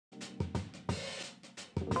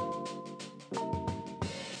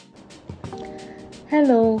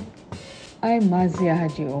Hello, I'm Marziah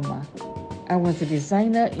Haji Omar. I was the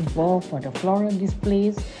designer involved for the floral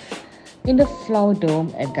displays in the Flower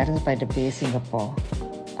Dome at Gardens by the Bay, Singapore.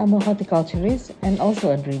 I'm a horticulturist and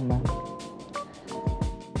also a dreamer.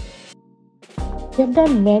 We have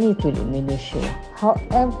done many Tulipmania shows.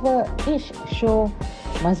 However, each show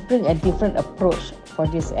must bring a different approach for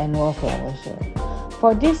this annual flower show.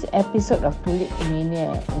 For this episode of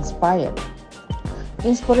Tulipmania Inspired,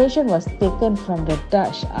 inspiration was taken from the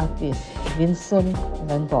Dutch artist Vincent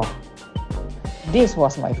van Gogh. This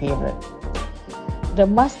was my favorite. The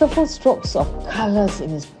masterful strokes of colors in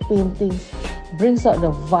his paintings brings out the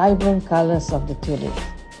vibrant colors of the tulips.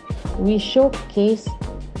 We showcase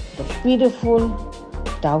the beautiful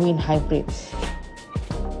Darwin hybrids.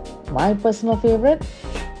 My personal favorite,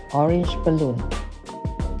 orange balloon.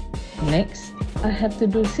 Next, I had to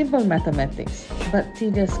do simple mathematics but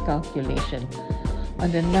tedious calculation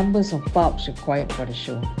on the numbers of bulbs required for the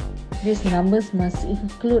show. These numbers must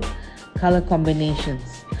include color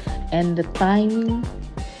combinations and the timing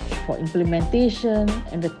for implementation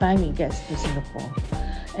and the time it gets to Singapore.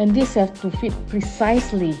 And these have to fit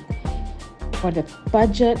precisely for the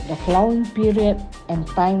budget, the flowering period, and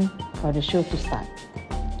time for the show to start.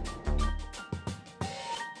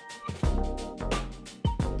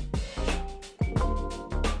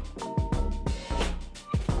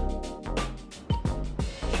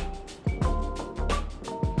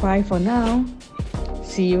 Bye for now.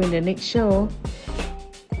 See you in the next show.